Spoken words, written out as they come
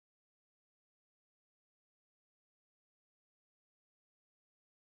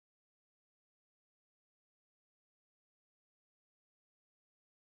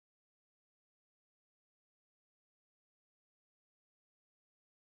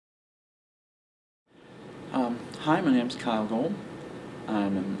Hi, my name's Kyell Gold.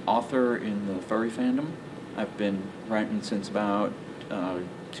 I'm an author in the furry fandom. I've been writing since about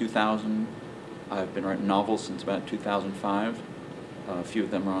 2000. I've been writing novels since about 2005. A few of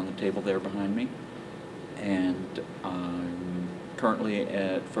them are on the table there behind me. And I'm currently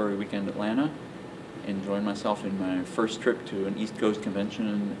at Furry Weekend Atlanta, enjoying myself in my first trip to an East Coast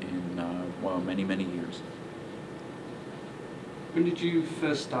convention in, well, many, many years. When did you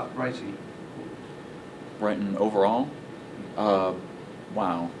first start writing? Writing overall?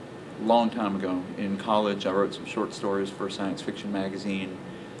 Wow. Long time ago. In college, I wrote some short stories for a science fiction magazine.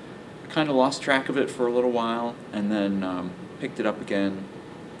 Kind of lost track of it for a little while, and then picked it up again.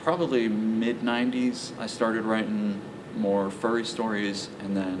 Probably mid-90s, I started writing more furry stories,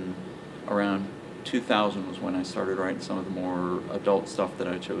 and then around 2000 was when I started writing some of the more adult stuff that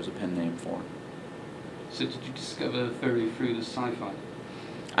I chose a pen name for. So did you discover furry through the sci-fi?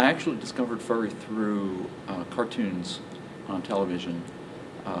 I actually discovered furry through cartoons on television.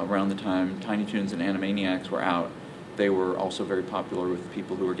 Around the time Tiny Toons and Animaniacs were out, they were also very popular with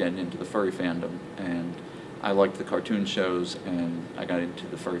people who were getting into the furry fandom, and I liked the cartoon shows, and I got into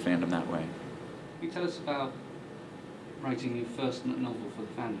the furry fandom that way. Can you tell us about writing your first novel for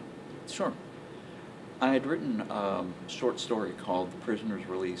the fandom? Sure. I had written a short story called The Prisoner's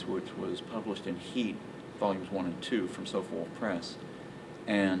Release, which was published in Heat, Volumes 1 and 2 from Sofawolf Press.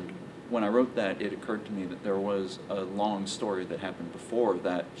 And when I wrote that, it occurred to me that there was a long story that happened before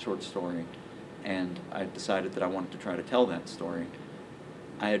that short story, and I decided that I wanted to try to tell that story.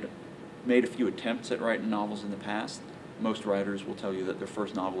 I had made a few attempts at writing novels in the past. Most writers will tell you that their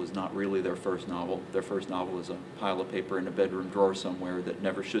first novel is not really their first novel. Their first novel is a pile of paper in a bedroom drawer somewhere that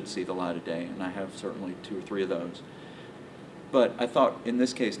never should see the light of day, and I have certainly 2 or 3 of those. But I thought in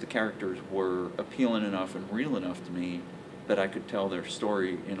this case the characters were appealing enough and real enough to me that I could tell their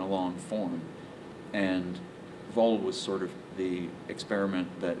story in a long form. And Vol was sort of the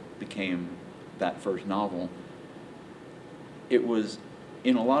experiment that became that first novel. It was,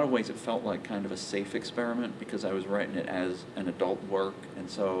 in a lot of ways, it felt like kind of a safe experiment because I was writing it as an adult work, and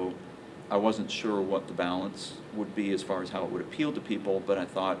so I wasn't sure what the balance would be as far as how it would appeal to people, but I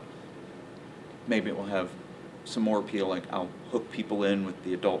thought maybe it will have some more appeal, like I'll hook people in with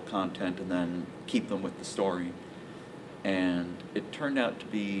the adult content and then keep them with the story. And it turned out to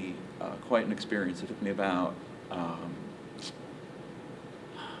be quite an experience. It took me about, I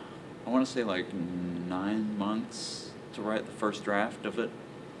want to say like 9 months to write the first draft of it.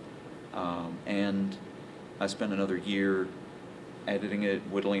 And I spent another year editing it,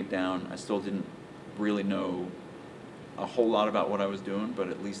 whittling it down. I still didn't really know a whole lot about what I was doing, but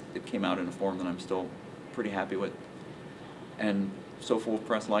at least it came out in a form that I'm still pretty happy with. And Sofawolf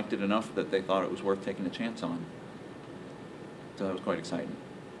Press liked it enough that they thought it was worth taking a chance on. So that was quite exciting.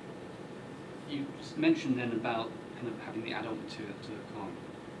 You just mentioned then about kind of having the adult material to look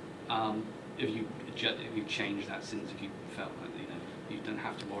on. If you changed that since, if you felt like you don't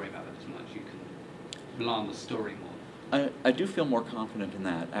have to worry about it as much, you can rely on the story more. I do feel more confident in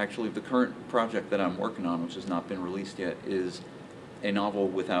that. Actually, the current project that I'm working on, which has not been released yet, is a novel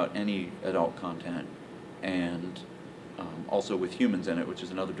without any adult content, and also with humans in it, which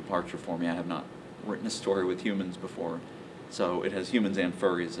is another departure for me. I have not written a story with humans before. So it has humans and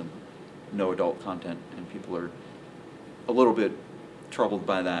furries and no adult content, and people are a little bit troubled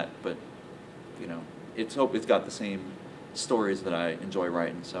by that, but it's got the same stories that I enjoy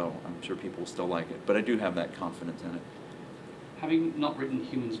writing, so I'm sure people will still like it. But I do have that confidence in it. Having not written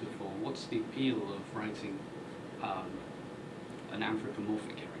humans before, what's the appeal of writing an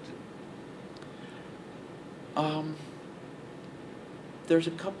anthropomorphic character? There's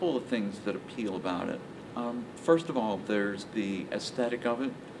a couple of things that appeal about it. First of all, there's the aesthetic of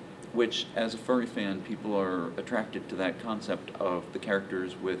it, which, as a furry fan, people are attracted to that concept of the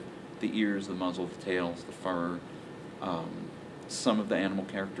characters with the ears, the muzzle, the tails, the fur, some of the animal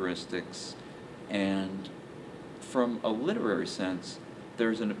characteristics. And from a literary sense,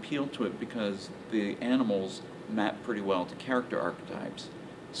 there's an appeal to it because the animals map pretty well to character archetypes.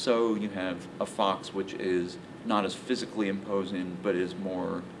 So you have a fox, which is not as physically imposing, but is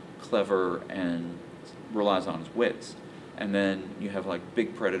more clever and relies on his wits. And then you have like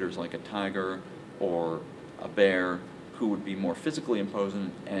big predators like a tiger or a bear who would be more physically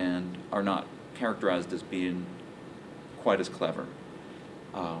imposing and are not characterized as being quite as clever.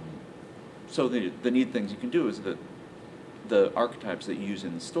 So the neat things you can do is that the archetypes that you use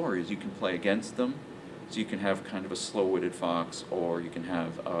in the stories, you can play against them. So you can have kind of a slow-witted fox, or you can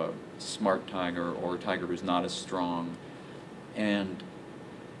have a smart tiger, or a tiger who's not as strong, and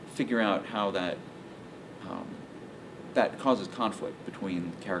figure out how that causes conflict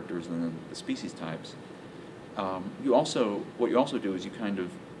between characters and the species types. What you also do is you kind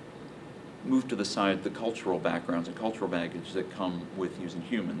of move to the side the cultural backgrounds and cultural baggage that come with using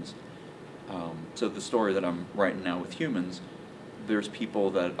humans. So the story that I'm writing now with humans, there's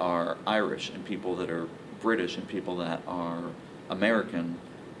people that are Irish and people that are British and people that are American,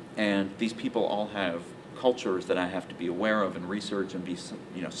 and these people all have cultures that I have to be aware of and research and be,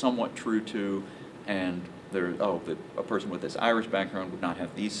 somewhat true to, and a person with this Irish background would not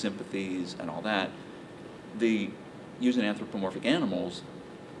have these sympathies and all that. Using anthropomorphic animals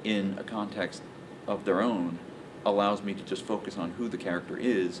in a context of their own allows me to just focus on who the character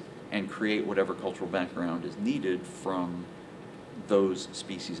is and create whatever cultural background is needed from those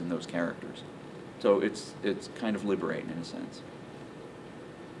species and those characters. So it's kind of liberating in a sense.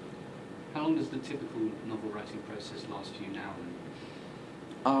 How long does the typical novel writing process last for you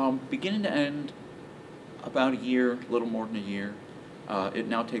now? Beginning to end, about a year, a little more than a year. It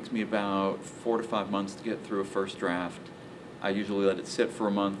now takes me about 4 to 5 months to get through a first draft. I usually let it sit for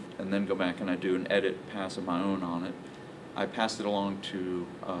a month and then go back and I do an edit pass of my own on it. I pass it along to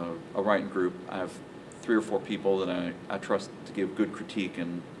a writing group. I have 3 or 4 people that I trust to give good critique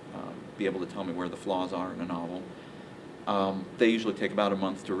and be able to tell me where the flaws are in a novel. They usually take about a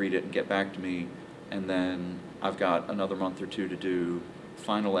month to read it and get back to me, and then I've got another month or 2 to do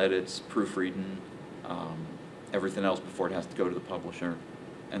final edits, proofreading, everything else before it has to go to the publisher.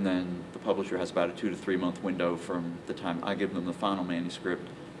 And then the publisher has about a 2 to 3 month window from the time I give them the final manuscript.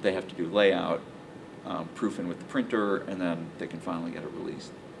 They have to do layout, proofing with the printer, and then they can finally get it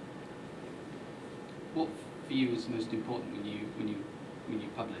released. What for you is most important when you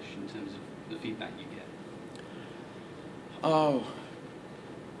publish in terms of the feedback you get? Oh,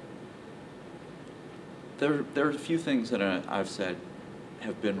 there are a few things that I've said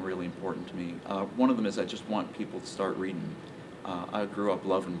have been really important to me. One of them is I just want people to start reading. I grew up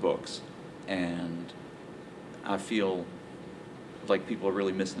loving books, and I feel like people are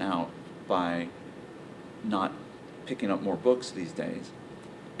really missing out by not picking up more books these days.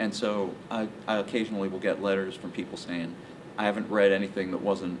 And so I occasionally will get letters from people saying, I haven't read anything that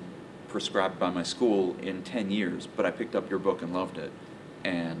wasn't prescribed by my school in 10 years, but I picked up your book and loved it.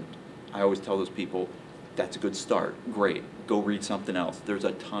 And I always tell those people, that's a good start, great, go read something else. There's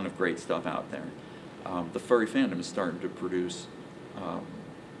a ton of great stuff out there. The Furry Fandom is starting to produce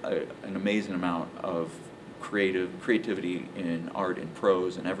an amazing amount of creativity in art and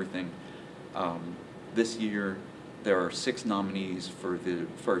prose and everything. This year, there are 6 nominees for the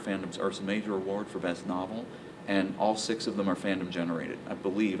Furry Fandom's Usra Major Award for Best Novel, and all 6 of them are fandom generated. I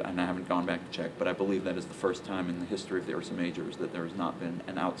believe, and I haven't gone back to check, but I believe that is the first time in the history of the Usra Majors that there has not been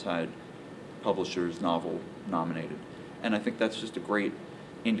an outside publisher's novel nominated. And I think that's just a great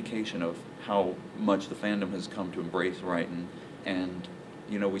indication of how much the fandom has come to embrace writing, and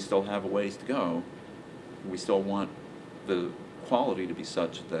we still have a ways to go. We still want the quality to be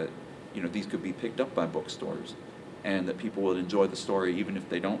such that these could be picked up by bookstores and that people will enjoy the story even if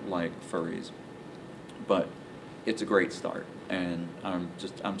they don't like furries. But it's a great start, and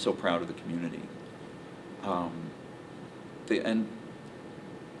I'm so proud of the community. I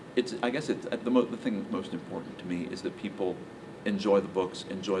guess the thing most important to me is that people enjoy the books,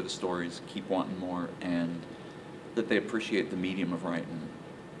 enjoy the stories, keep wanting more, and that they appreciate the medium of writing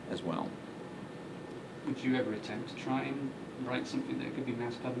as well. Would you ever attempt to try and write something that could be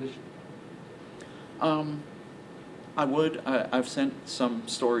mass published? I would. I've sent some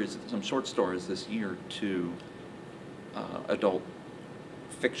short stories this year to adult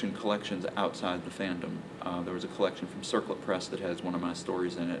fiction collections outside the fandom. There was a collection from Circlet Press that has one of my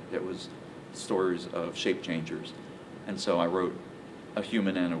stories in it. It was stories of shape changers, and so I wrote a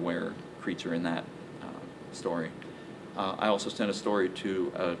human and a were creature in that story. I also sent a story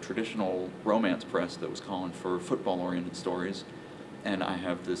to a traditional romance press that was calling for football-oriented stories, and I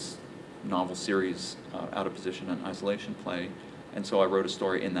have this novel series, Out of Position and Isolation Play, and so I wrote a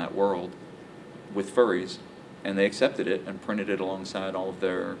story in that world with furries, and they accepted it and printed it alongside all of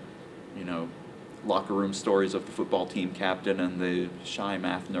their, locker room stories of the football team captain and the shy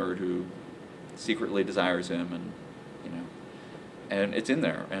math nerd who secretly desires him, and it's in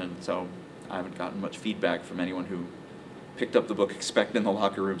there. And so I haven't gotten much feedback from anyone who picked up the book expecting the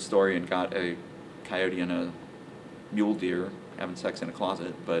locker room story and got a coyote and a mule deer having sex in a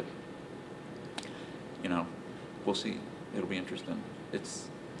closet, but we'll see. It'll be interesting.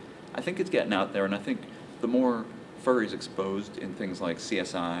 I think it's getting out there, and I think the more furries exposed in things like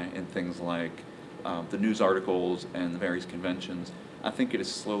CSI and things like the news articles and the various conventions, I think it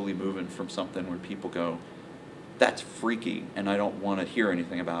is slowly moving from something where people go, that's freaky and I don't want to hear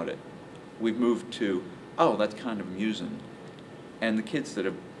anything about it. We've moved to, oh, that's kind of amusing. And the kids that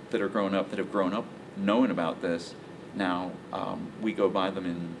have grown up knowing about this. Now, we go by them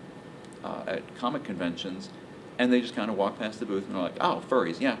in at comic conventions, and they just kind of walk past the booth and they're like, oh,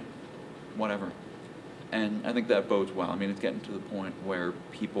 furries, yeah, whatever. And I think that bodes well. I mean, it's getting to the point where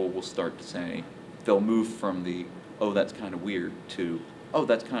people will start to say, they'll move from the, oh, that's kind of weird, to, oh,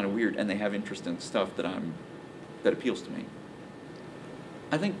 that's kind of weird, and they have interest in stuff that appeals to me.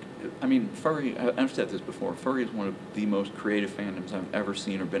 I think, I mean, furry, I've said this before, furry is one of the most creative fandoms I've ever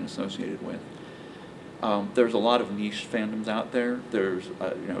seen or been associated with. There's a lot of niche fandoms out there. There's,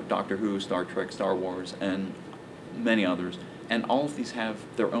 you know, Doctor Who, Star Trek, Star Wars, and many others. And all of these have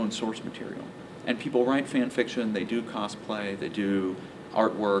their own source material. And people write fan fiction, they do cosplay, they do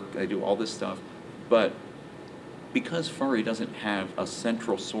artwork, they do all this stuff. But because furry doesn't have a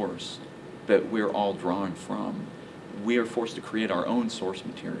central source that we're all drawing from, we are forced to create our own source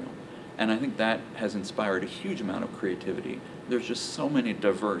material. And I think that has inspired a huge amount of creativity. There's just so many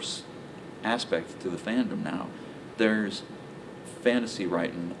diverse aspects to the fandom now. There's fantasy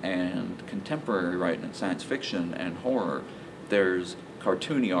writing and contemporary writing and science fiction and horror. There's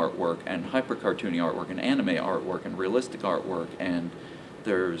cartoony artwork and hyper-cartoony artwork and anime artwork and realistic artwork, and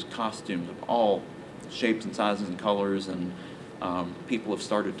there's costumes of all shapes and sizes and colors, and people have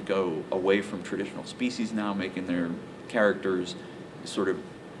started to go away from traditional species now, making their characters sort of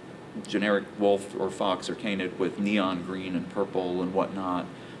generic wolf or fox or canid with neon green and purple and whatnot.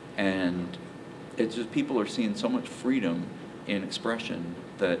 And it's just, people are seeing so much freedom in expression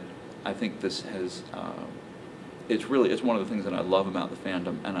that I think this has, it's one of the things that I love about the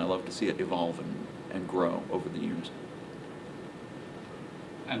fandom, and I love to see it evolve and grow over the years.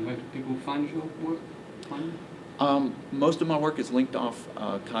 And where do people find your work? Most of my work is linked off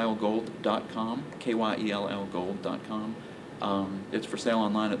kyellgold.com, Kyell Gold.com. It's for sale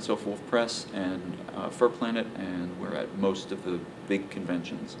online at Sofawolf Press and Fur Planet, and we're at most of the big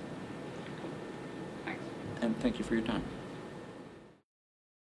conventions. Thanks. And thank you for your time.